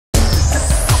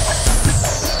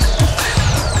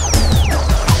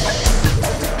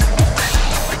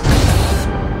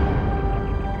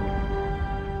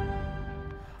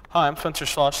Hi, I'm Spencer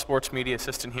Schloss, Sports Media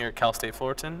Assistant here at Cal State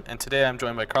Fullerton, and today I'm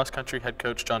joined by cross-country head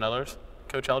coach John Elders.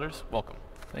 Coach Elders, welcome.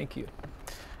 Thank you.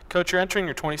 Coach, you're entering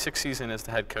your 26th season as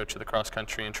the head coach of the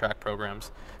cross-country and track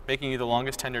programs, making you the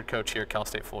longest tenured coach here at Cal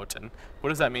State Fullerton. What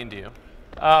does that mean to you?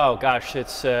 Oh gosh,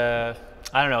 it's I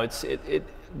don't know.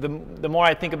 The more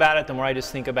I think about it, the more I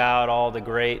just think about all the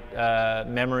great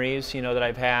memories that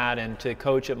I've had, and to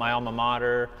coach at my alma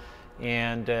mater,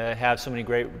 and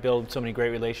build so many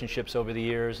great relationships over the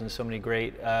years, and so many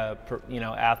great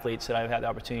athletes that I've had the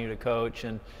opportunity to coach,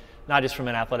 and not just from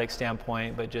an athletic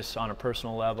standpoint, but just on a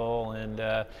personal level, and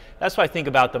that's what I think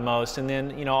about the most. And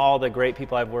then all the great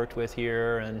people I've worked with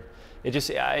here, and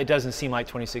it doesn't seem like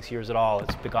 26 years at all.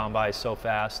 It's gone by so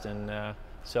fast, and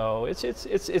so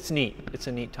it's neat. It's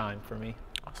a neat time for me.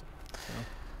 Awesome.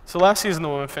 So last season, the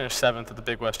women finished 7th at the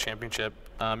Big West Championship.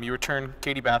 You return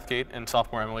Katie Bathgate and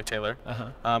sophomore Emily Taylor.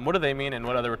 What do they mean, and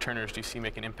what other returners do you see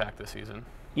make an impact this season?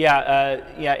 Yeah,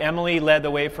 Emily led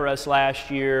the way for us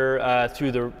last year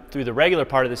through the regular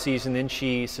part of the season. Then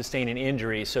she sustained an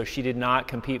injury, so she did not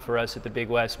compete for us at the Big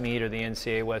West meet or the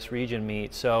NCAA West Region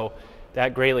meet. So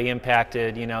that greatly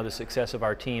impacted the success of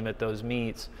our team at those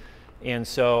meets. And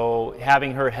so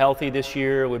having her healthy this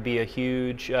year would be a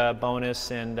huge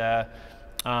bonus. And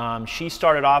she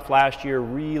started off last year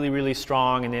really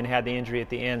strong, and then had the injury at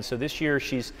the end. So this year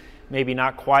she's maybe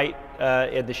not quite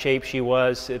in the shape she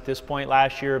was at this point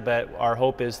last year, but our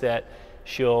hope is that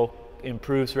she'll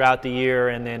improve throughout the year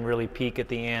and then really peak at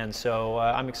the end. So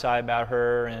I'm excited about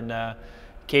her, and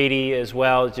Katie as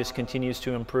well just continues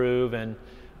to improve, and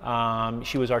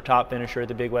she was our top finisher at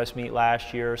the Big West meet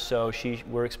last year, so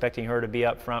we're expecting her to be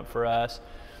up front for us.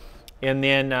 And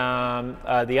then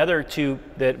the other two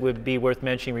that would be worth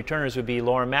mentioning returners would be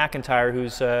Lauren McIntyre,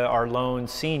 who's our lone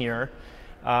senior.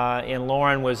 And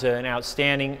Lauren was an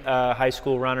outstanding high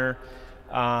school runner,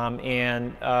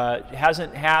 and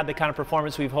hasn't had the kind of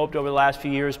performance we've hoped over the last few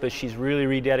years, but she's really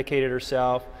rededicated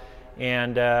herself.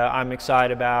 And I'm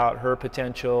excited about her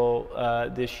potential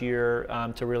this year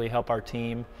to really help our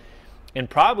team. And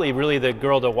probably really the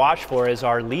girl to watch for as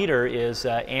our leader is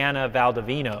Anna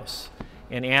Valdivinos.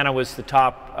 And Anna was the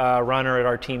top runner at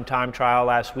our team time trial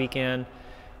last weekend.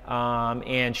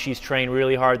 And she's trained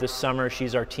really hard this summer.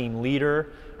 She's our team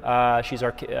leader. She's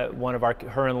her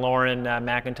and Lauren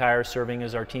McIntyre serving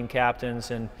as our team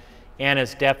captains. And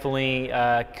Anna's definitely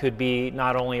could be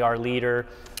not only our leader,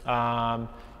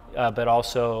 but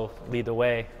also lead the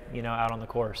way, out on the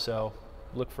course. So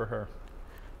look for her.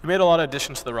 You made a lot of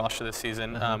additions to the roster this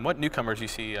season. What newcomers do you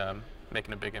see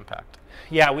making a big impact?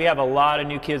 Yeah, we have a lot of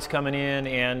new kids coming in,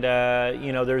 and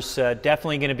there's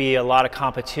definitely going to be a lot of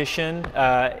competition,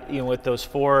 with those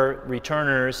 4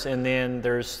 returners, and then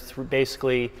there's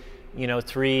basically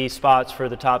 3 spots for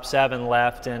the top 7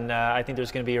 left, and I think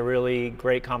there's going to be a really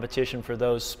great competition for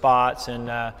those spots. And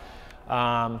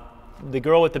the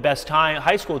girl with the best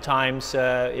high school times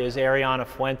is Ariana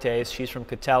Fuentes. She's from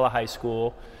Catella High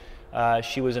School.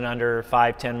 She was an under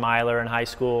 5:10 miler in high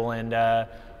school, and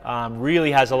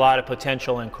really has a lot of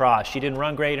potential in cross. She didn't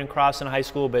run great in cross in high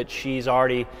school, but she's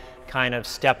already kind of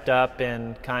stepped up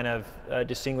and kind of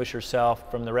distinguished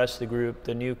herself from the rest of the group,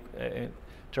 in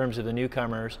terms of the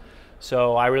newcomers.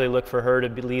 So I really look for her to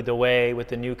lead the way with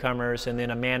the newcomers. And then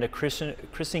Amanda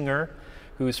Chrissinger,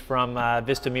 who's from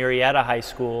Vista Murrieta High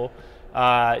School.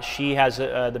 She has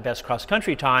the best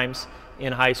cross-country times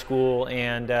in high school,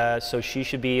 and so she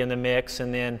should be in the mix.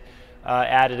 And then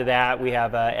added to that, we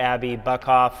have Abby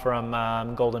Buckhoff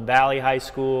from Golden Valley High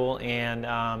School,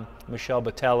 and Michelle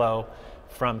Botello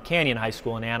from Canyon High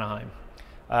School in Anaheim.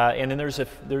 And then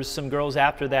there's some girls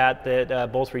after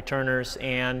that both returners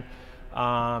and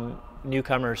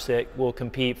newcomers that will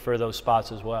compete for those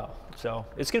spots as well. So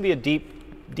it's going to be a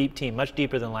deep team, much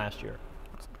deeper than last year.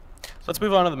 So let's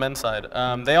move on to the men's side.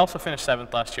 They also finished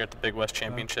 7th last year at the Big West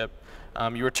Championship.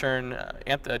 You return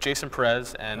Jason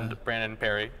Perez and Brandon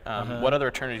Perry. What other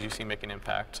returners do you see make an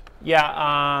impact?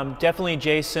 Yeah, definitely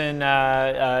Jason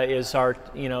is our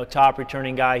top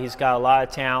returning guy. He's got a lot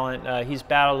of talent. He's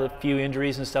battled a few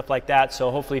injuries and stuff like that,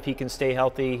 so hopefully if he can stay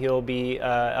healthy, he'll be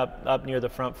up near the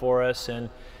front for us. And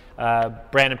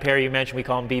Brandon Perry, you mentioned, we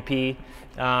call him BP.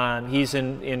 He's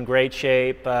in great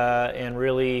shape and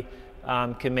really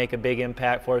can make a big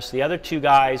impact for us. The other 2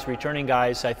 guys, returning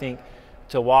guys, I think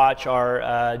to watch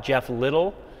are Jeff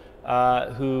Little,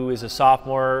 who is a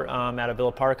sophomore out of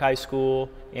Villa Park High School,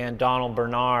 and Donald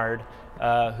Bernard,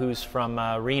 who's from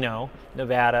Reno,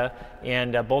 Nevada.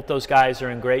 And both those guys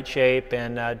are in great shape,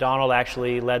 and Donald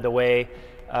actually led the way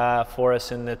for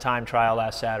us in the time trial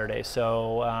last Saturday.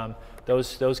 So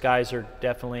those guys are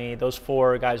definitely, those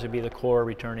 4 guys would be the core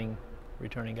returning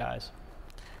guys.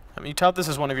 You tout this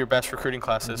as one of your best recruiting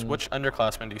classes. Which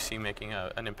underclassmen do you see making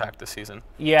an impact this season?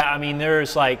 Yeah, I mean,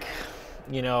 there's like,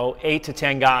 8 to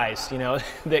 10 guys,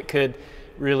 that could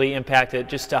really impact it.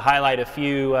 Just to highlight a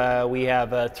few, we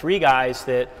have 3 guys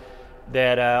that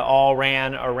all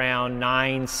ran around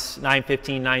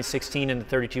 9:15, 9:16 in the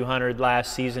 3200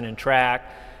 last season in track.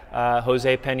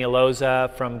 Jose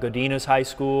Peñaloza from Godinez High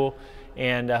School,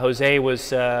 and Jose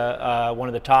was one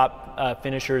of the top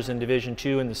finishers in Division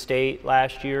II in the state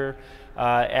last year,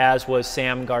 as was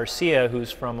Sam Garcia,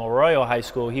 who's from Arroyo High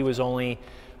School. He was only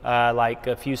like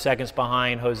a few seconds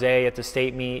behind Jose at the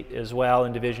state meet as well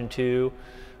in Division II.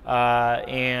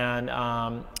 And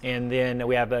then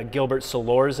we have Gilbert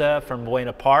Solorza from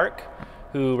Buena Park,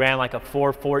 who ran like a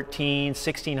 4:14,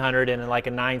 1600, and like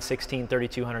a 9:16,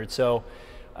 3200. So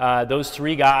those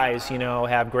 3 guys,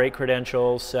 have great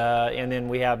credentials. And then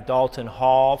we have Dalton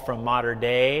Hall from Mater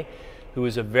Dei, who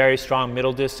was a very strong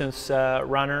middle distance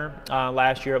runner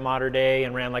last year at Mater Dei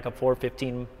and ran like a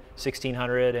 4:15,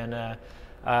 1600. And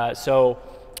so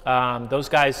those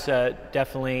guys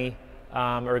definitely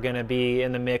are going to be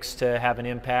in the mix to have an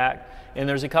impact. And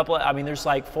there's a couple, there's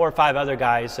like 4 or 5 other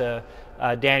guys.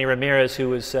 Danny Ramirez, who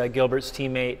was Gilbert's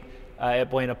teammate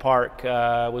at Buena Park,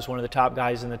 was one of the top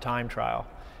guys in the time trial.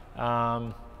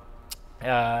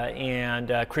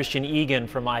 And Christian Egan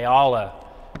from Ayala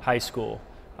High School,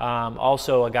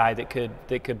 also a guy that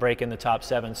could break in the top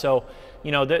 7. So,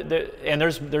 and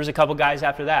there's a couple guys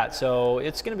after that. So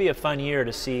it's going to be a fun year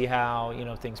to see how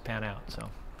things pan out. So.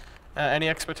 Any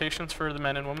expectations for the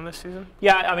men and women this season?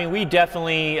 Yeah, we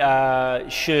definitely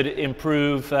should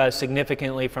improve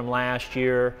significantly from last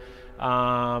year.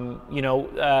 The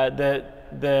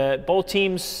both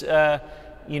teams,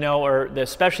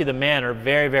 especially the men, are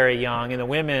very, very young, and the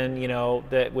women,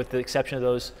 with the exception of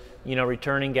those,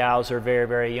 returning gals, are very,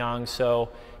 very young. So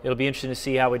it'll be interesting to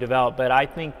see how we develop. But I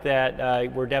think that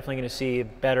we're definitely going to see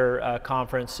better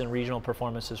conference and regional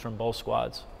performances from both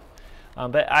squads.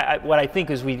 But what I think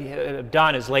is we have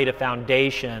done is laid a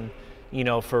foundation,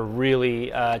 for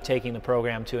really taking the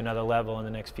program to another level in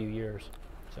the next few years.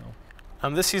 So.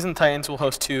 This season, Titans will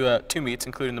host two meets,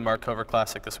 including the Markover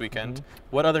Classic this weekend.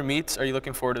 What other meets are you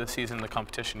looking forward to this season and the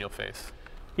competition you'll face?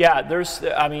 Yeah,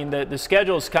 the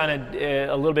schedule is kind of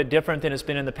a little bit different than it's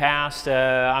been in the past.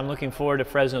 I'm looking forward to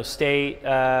Fresno State,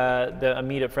 a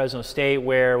meet at Fresno State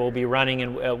where we'll be running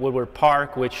in Woodward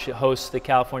Park, which hosts the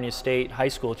California State High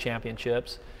School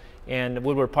Championships. And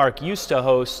Woodward Park used to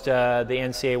host the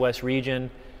NCAA West Region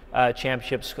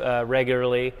Championships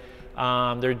regularly.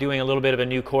 They're doing a little bit of a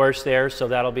new course there, so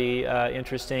that'll be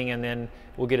interesting. And then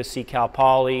we'll get to see Cal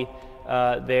Poly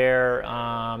there,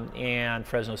 and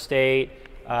Fresno State.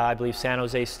 I believe San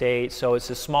Jose State. So it's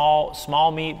a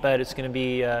small meet, but it's going to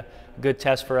be a good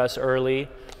test for us early.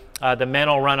 The men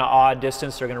will run an odd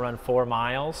distance. They're going to run 4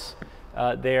 miles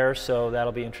there, so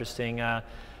that'll be interesting.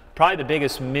 Probably the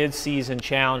biggest mid-season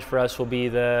challenge for us will be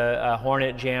the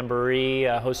Hornet Jamboree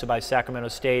hosted by Sacramento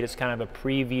State. It's kind of a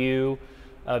preview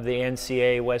of the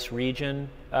NCAA West Region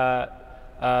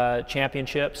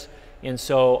Championships. And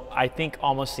so I think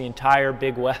almost the entire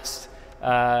Big West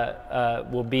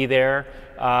will be there,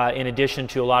 in addition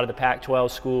to a lot of the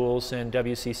Pac-12 schools and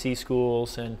WCC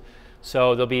schools. And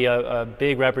so there'll be a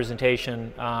big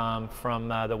representation from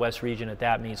the West region at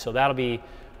that meet. So that'll be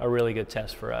a really good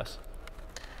test for us.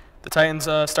 The Titans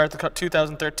start the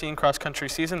 2013 cross-country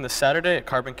season this Saturday at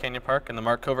Carbon Canyon Park in the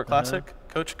Mark Covert Classic.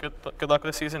 Coach, good luck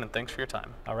with the season, and thanks for your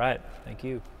time. All right. Thank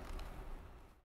you.